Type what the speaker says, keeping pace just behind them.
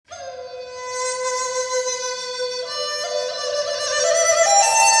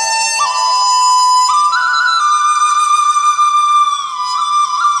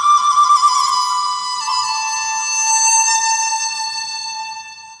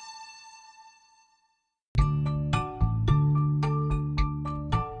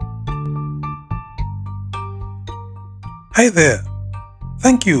Hi there.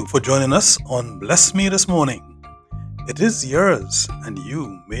 Thank you for joining us on Bless Me This Morning. It is yours and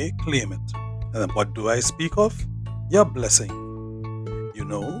you may claim it. And what do I speak of? Your blessing. You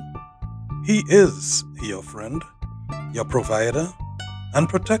know, He is your friend, your provider, and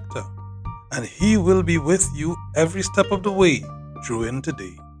protector. And He will be with you every step of the way through in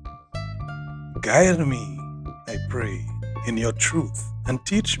today. Guide me, I pray, in your truth and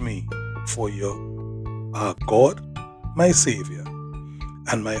teach me, for you are God, my Savior,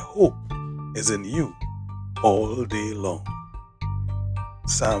 and my hope is in you all day long.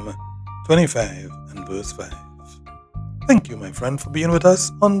 Psalm 25 and verse 5. Thank you, my friend, for being with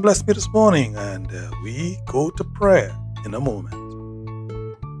us on Bless Me This Morning, and we go to prayer in a moment.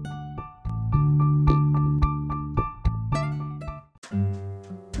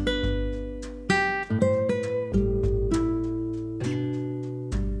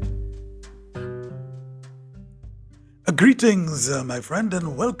 Greetings, my friend,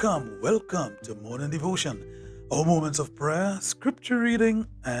 and welcome to Morning Devotion, our moments of prayer, scripture reading,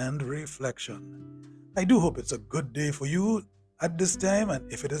 and reflection. I do hope it's a good day for you at this time,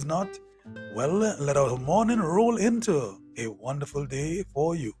 and if it is not, well, let our morning roll into a wonderful day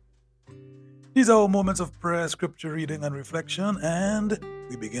for you. These are our moments of prayer, scripture reading, and reflection, and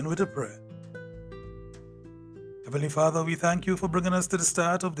we begin with a prayer. Heavenly Father, we thank you for bringing us to the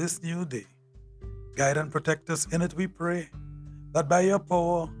start of this new day. Guide and protect us in it, we pray, that by your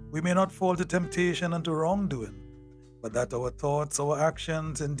power we may not fall to temptation and to wrongdoing, but that our thoughts, our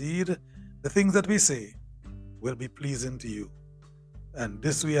actions, indeed, the things that we say, will be pleasing to you. And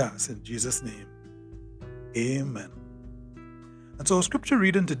this we ask in Jesus' name. Amen. And so, scripture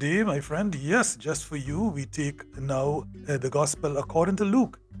reading today, my friend, yes, just for you, we take now the Gospel according to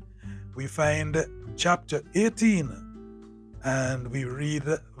Luke. We find chapter 18. And we read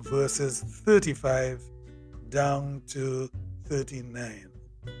verses 35 down to 39.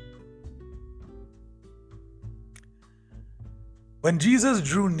 When Jesus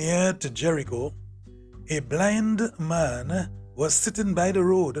drew near to Jericho, a blind man was sitting by the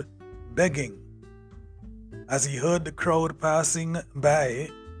road begging. As he heard the crowd passing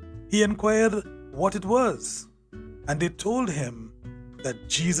by, he inquired what it was, and they told him that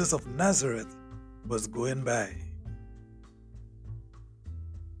Jesus of Nazareth was going by.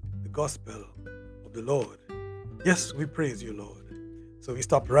 Gospel of the Lord. Yes, we praise you, Lord. So we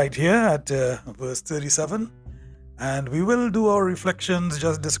stop right here at verse 37, and we will do our reflections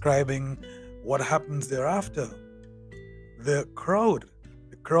just describing what happens thereafter. The crowd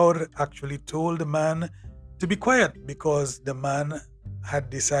actually told the man to be quiet because the man had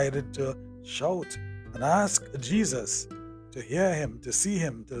decided to shout and ask Jesus to hear him, to see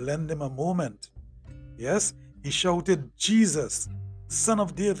him, to lend him a moment. Yes, he shouted, "Jesus, Son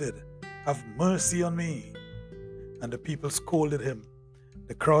of David, have mercy on me." And the people scolded him.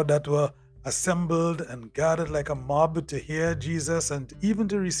 The crowd that were assembled and gathered like a mob to hear Jesus and even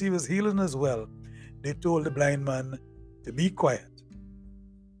to receive his healing as well, they told the blind man to be quiet.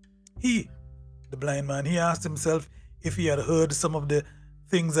 The blind man, he asked himself if he had heard some of the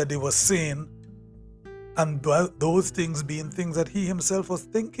things that they were saying, and those things being things that he himself was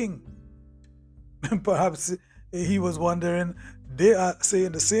thinking. Perhaps he was wondering, they are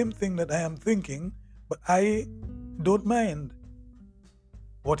saying the same thing that I am thinking, but I don't mind.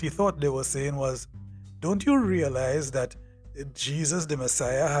 What he thought they were saying was, don't you realize that Jesus the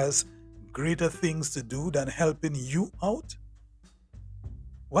Messiah has greater things to do than helping you out?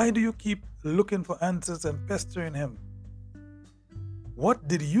 Why do you keep looking for answers and pestering him? What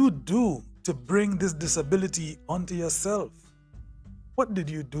did you do to bring this disability onto yourself? What did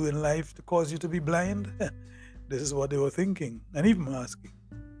you do in life to cause you to be blind? This is what they were thinking and even asking.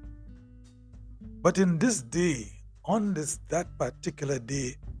 But in this day, on that particular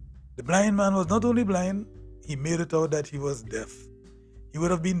day, the blind man was not only blind, he made it out that he was deaf. He would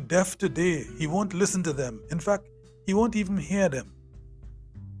have been deaf today. He won't listen to them. In fact, he won't even hear them.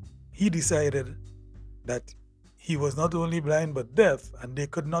 He decided that he was not only blind but deaf, and they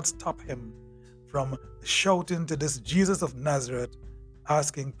could not stop him from shouting to this Jesus of Nazareth,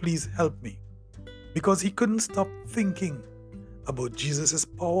 asking, "Please help me." Because he couldn't stop thinking about Jesus'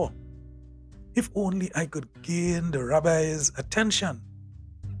 power. If only I could gain the rabbi's attention,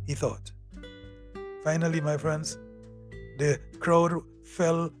 he thought. Finally, my friends, the crowd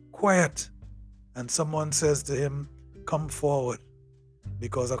fell quiet, and someone says to him, "Come forward."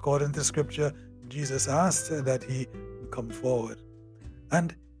 Because according to scripture, Jesus asked that he come forward.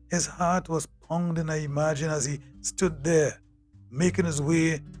 And his heart was pounding, I imagine, as he stood there, making his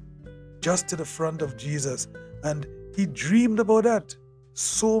way just to the front of Jesus. And he dreamed about that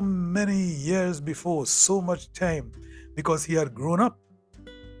so many years before, so much time. because he had grown up.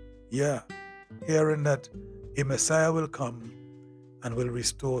 Yeah, hearing that a Messiah will come and will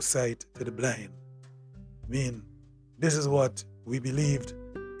restore sight to the blind. I mean, this is what we believed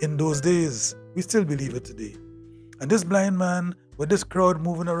in those days. We still believe it today. And this blind man, with this crowd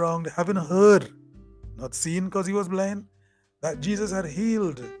moving around, having heard, not seen because he was blind, that Jesus had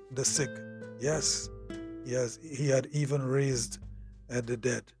healed the sick. Yes, he had even raised the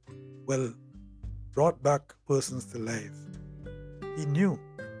dead. Well, brought back persons to life. He knew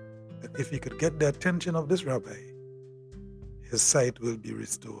that if he could get the attention of this rabbi, his sight will be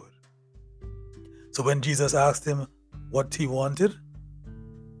restored. So when Jesus asked him what he wanted,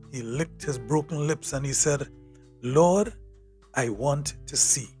 he licked his broken lips and he said, "Lord, I want to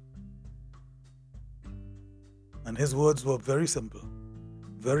see." And his words were very simple,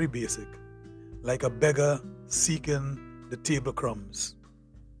 very basic, like a beggar seeking the table crumbs.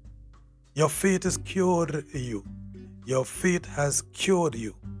 Your faith has cured you. Your faith has cured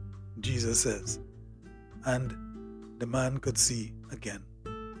you, Jesus says. And the man could see again.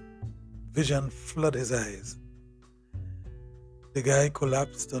 Vision flooded his eyes. The guy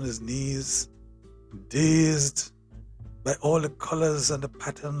collapsed on his knees, dazed by all the colors and the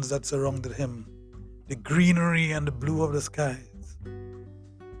patterns that surrounded him, the greenery and the blue of the skies.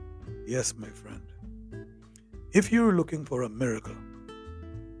 Yes, my friend, if you're looking for a miracle,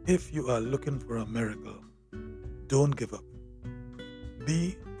 don't give up.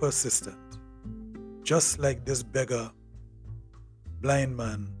 Be persistent, just like this beggar, blind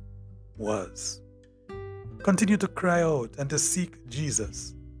man was. Continue to cry out and to seek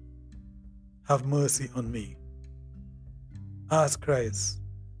Jesus. Have mercy on me. Ask Christ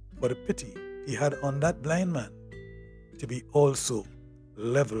for the pity he had on that blind man to be also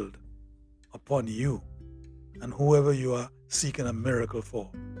leveled upon you and whoever you are seeking a miracle for.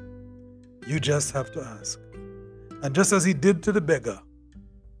 You just have to ask. And just as he did to the beggar,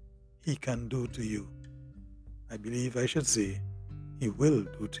 he can do to you. I believe I should say, he will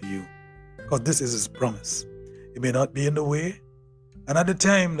do to you, because this is his promise. It may not be in the way and at the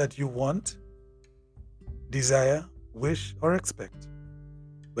time that you want, desire, wish, or expect,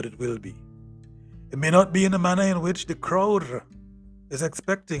 but it will be. It may not be in the manner in which the crowd is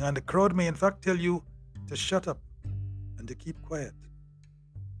expecting, and the crowd may in fact tell you to shut up and to keep quiet,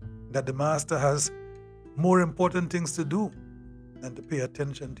 that the master has more important things to do than to pay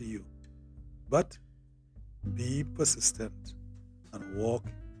attention to you. But be persistent and walk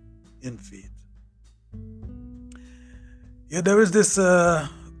in faith. Yeah, there is this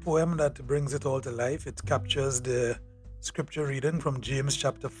poem that brings it all to life. It captures the scripture reading from James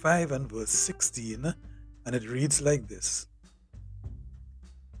chapter 5 and verse 16, and it reads like this.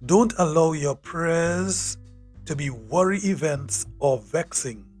 Don't allow your prayers to be worry events or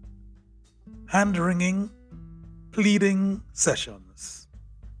vexing, hand-wringing, pleading sessions.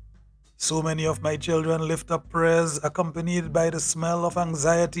 So many of my children lift up prayers accompanied by the smell of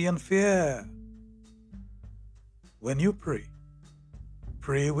anxiety and fear. When you pray,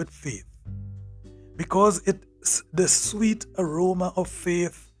 pray with faith, because it's the sweet aroma of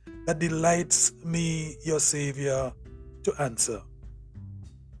faith that delights me, your Savior, to answer.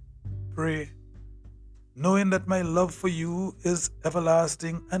 Pray, knowing that my love for you is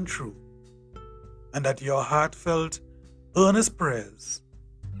everlasting and true, and that your heartfelt, earnest prayers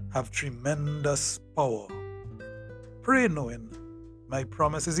have tremendous power. Pray knowing my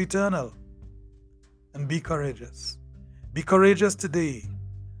promise is eternal, and be courageous. Be courageous today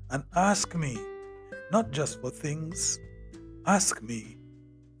and ask me, not just for things, ask me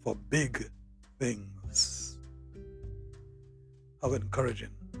for big things. How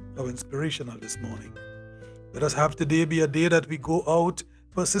encouraging, how inspirational this morning. Let us have today be a day that we go out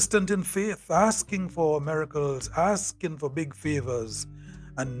persistent in faith, asking for miracles, asking for big favors,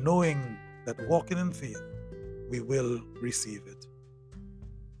 and knowing that walking in faith, we will receive it.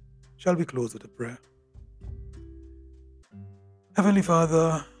 Shall we close with a prayer? Heavenly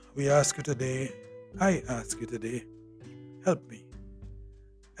Father, we ask you today, I ask you today, help me.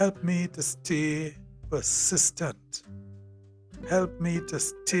 Help me to stay persistent. Help me to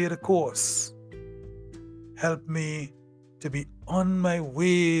stay the course. Help me to be on my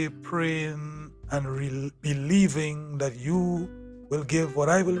way praying and believing that you will give what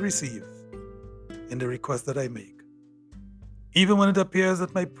I will receive in the request that I make. Even when it appears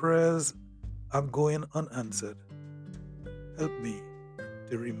that my prayers are going unanswered, help me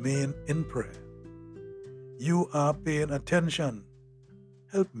to remain in prayer. You are paying attention.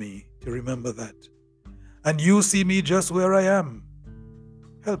 Help me to remember that. And you see me just where I am.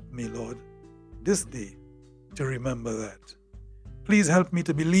 Help me, Lord, this day to remember that. Please help me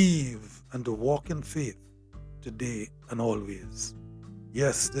to believe and to walk in faith today, and always.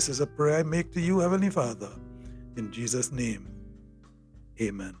 Yes, this is a prayer I make to you, Heavenly Father, in Jesus' name.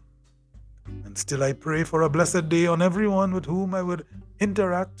 Amen. And still I pray for a blessed day on everyone with whom I would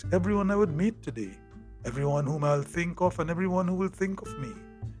interact, everyone I would meet today, everyone whom I'll think of, and everyone who will think of me.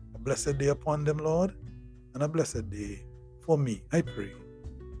 A blessed day upon them, Lord, and a blessed day for me, I pray.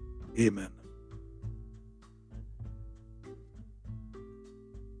 Amen.